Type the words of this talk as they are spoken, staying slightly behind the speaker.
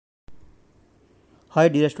Hi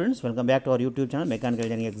dear students, welcome back to our YouTube channel Mechanical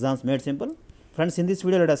Engineering Exams Made Simple. Friends, in this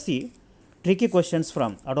video let us see tricky questions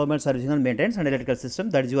from Automobile Servicing and Maintenance and Electrical System.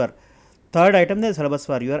 That is your third item in the syllabus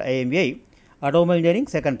for your Amvi Automobile Engineering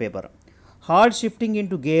second paper. Hard shifting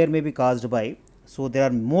into gear may be caused by, so there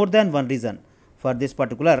are more than one reason for this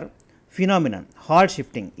particular phenomenon, hard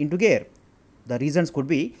shifting into gear. The reasons could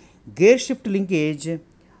be gear shift linkage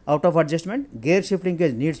out of adjustment, gear shift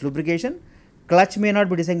linkage needs lubrication, clutch may not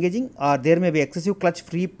be disengaging, or there may be excessive clutch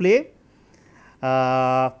free play,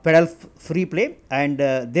 pedal free play, and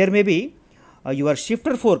there may be your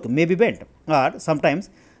shifter fork may be bent, or sometimes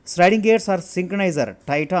sliding gears are synchronizer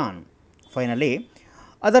tight on. Finally,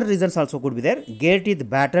 other reasons also could be there, gear teeth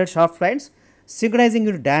battered shaft lines, synchronizing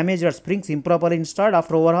into damaged or springs improperly installed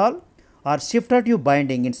after overhaul, or shifter tube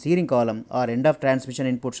binding in steering column, or end of transmission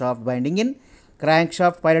input shaft binding in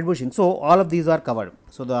crankshaft pilot bushing. So all of these are covered.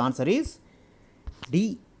 So the answer is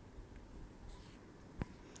D.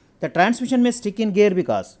 The transmission may stick in gear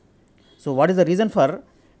because, so what is the reason for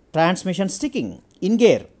transmission sticking in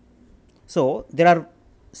gear? So there are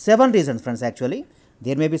 7 reasons, friends. Actually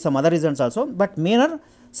there may be some other reasons also, but main are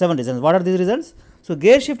 7 reasons. What are these reasons? So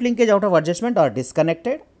gear shift linkage out of adjustment or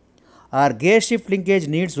disconnected, or gear shift linkage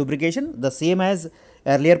needs lubrication, the same as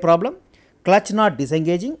earlier problem, clutch not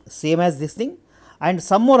disengaging, same as this thing, and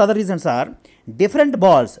some more other reasons are different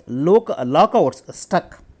balls, lockouts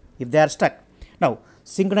stuck, if they are stuck. Now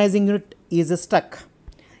synchronizing unit is stuck,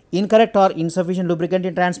 incorrect or insufficient lubricant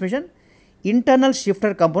in transmission, internal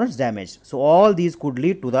shifter components damaged. So all these could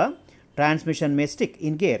lead to the transmission may stick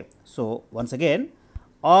in gear. So once again,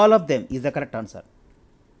 all of them is the correct answer.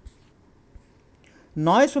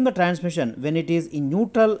 Noise from the transmission when it is in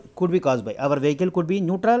neutral could be caused by, our vehicle could be in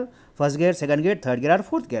neutral, first gear, second gear, third gear, or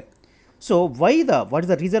fourth gear. So what is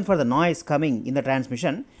the reason for the noise coming in the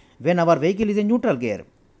transmission when our vehicle is in neutral gear?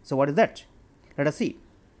 So what is that? Let us see.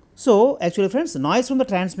 So actually friends, noise from the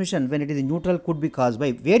transmission when it is in neutral could be caused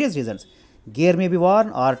by various reasons. Gear may be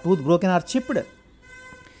worn, or tooth broken or chipped.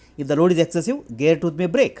 If the load is excessive, gear tooth may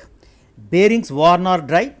break. Bearings worn or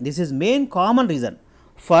dry, this is main common reason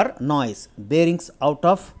for noise. Bearings out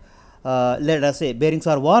of, let us say bearings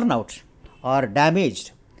are worn out or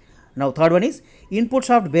damaged. Now third one is input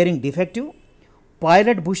shaft bearing defective,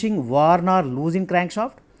 pilot bushing worn or loose in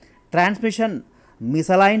crankshaft, transmission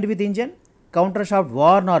misaligned with engine, counter shaft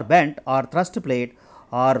worn or bent, or thrust plate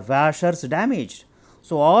or washers damaged.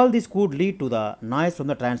 So all this could lead to the noise from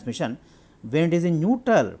the transmission when it is in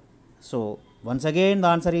neutral. So once again the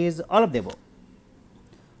answer is all of the above.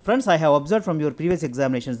 Friends, I have observed from your previous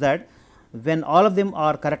examinations that when all of them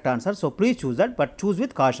are correct answers, so please choose that, but choose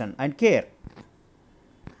with caution and care.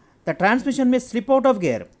 The transmission may slip out of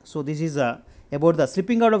gear. So this is about the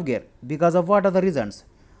slipping out of gear. Because of what are the reasons?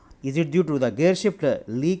 Is it due to the gear shift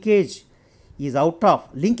leakage is out of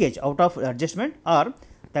linkage out of adjustment, or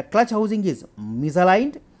the clutch housing is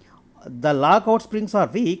misaligned, the lockout springs are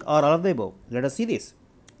weak, or all of the above? Let us see this.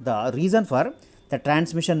 The reason for the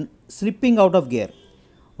transmission slipping out of gear.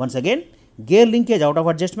 Once again, gear linkage out of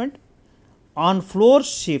adjustment, on floor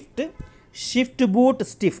shift, shift boot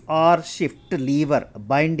stiff or shift lever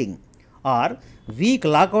binding, or weak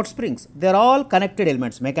lockout springs. They are all connected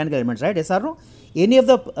elements, mechanical elements, right? Yes or no? Any of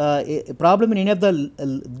the problem in any of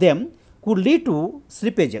them could lead to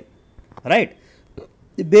slippage, right?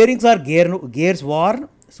 The bearings are gears worn.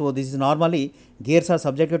 So this is normally gears are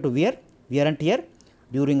subjected to wear and tear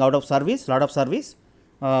during out of service, lot of service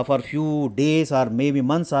for few days or maybe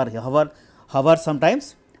months or hours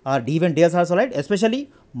sometimes, or even days also, right? Especially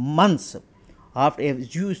months after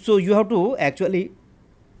you, so you have to actually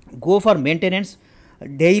go for maintenance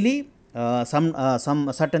daily. Some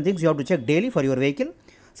certain things you have to check daily for your vehicle,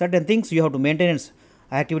 certain things you have to maintenance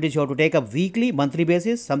activities you have to take up weekly, monthly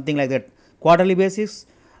basis, something like that, quarterly basis,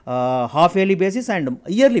 half yearly basis, and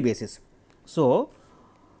yearly basis, so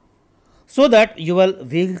that your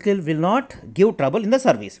vehicle will not give trouble in the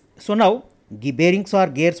service. So now bearings or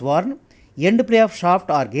gears worn, end play of shaft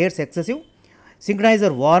or gears excessive,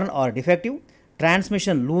 synchronizer worn or defective,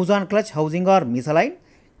 transmission loose on clutch housing or misaligned,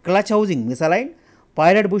 clutch housing misaligned,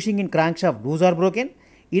 pilot bushing in crankshaft loose or broken,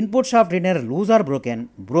 input shaft retainer loose or broken,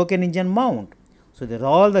 broken engine mount. So these are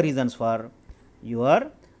all the reasons for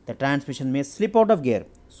the transmission may slip out of gear.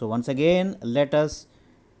 So once again let us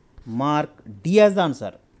mark D as the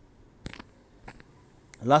answer.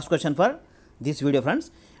 Last question for this video,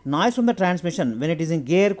 friends. Noise from the transmission when it is in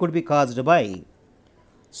gear could be caused by,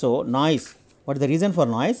 so noise, what is the reason for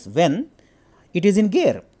noise when it is in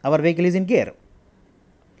gear, our vehicle is in gear?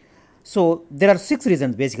 So there are 6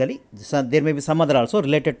 reasons basically. So there may be some other also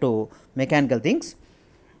related to mechanical things.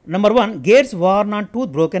 Number 1, gears worn on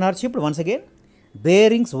tooth broken or chipped. Once again,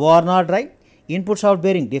 bearings worn or dry, input shaft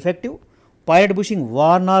bearing defective, pilot bushing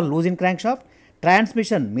worn or loose in crankshaft,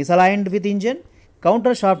 transmission misaligned with engine,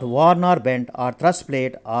 counter shaft worn or bent, or thrust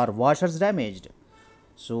plate or washers damaged.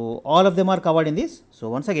 So all of them are covered in this. So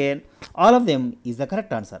once again, all of them is the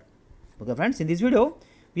correct answer. Okay friends, in this video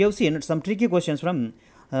we have seen some tricky questions from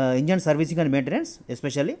engine servicing and maintenance,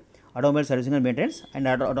 especially automobile servicing and maintenance, and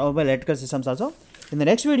automobile electrical systems also. In the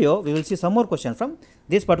next video we will see some more questions from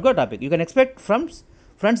this particular topic. You can expect from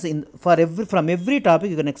every topic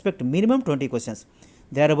you can expect minimum 20 questions.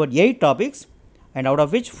 There are about 8 topics, and out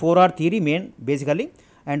of which 4 are theory main basically,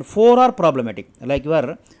 and 4 are problematic, like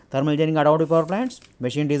your thermal engineering automotive power plants,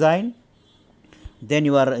 machine design, then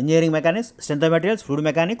your engineering mechanics, strength of materials, fluid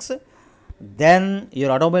mechanics, then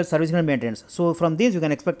your automobile servicing and maintenance. So from these you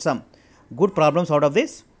can expect some good problems out of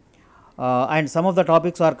this, and some of the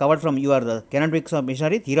topics are covered from your kinematics of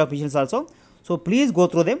machinery, theory of machines also. So please go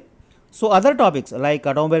through them. So other topics like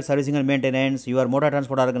automobile servicing and maintenance, your motor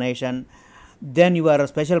transport organization, then your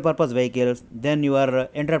special purpose vehicles, then your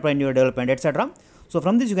entrepreneur development, etc. So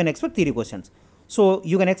from this you can expect theory questions. So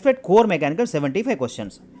you can expect core mechanical 75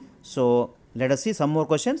 questions. So let us see some more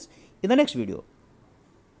questions in the next video.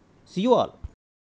 See you all.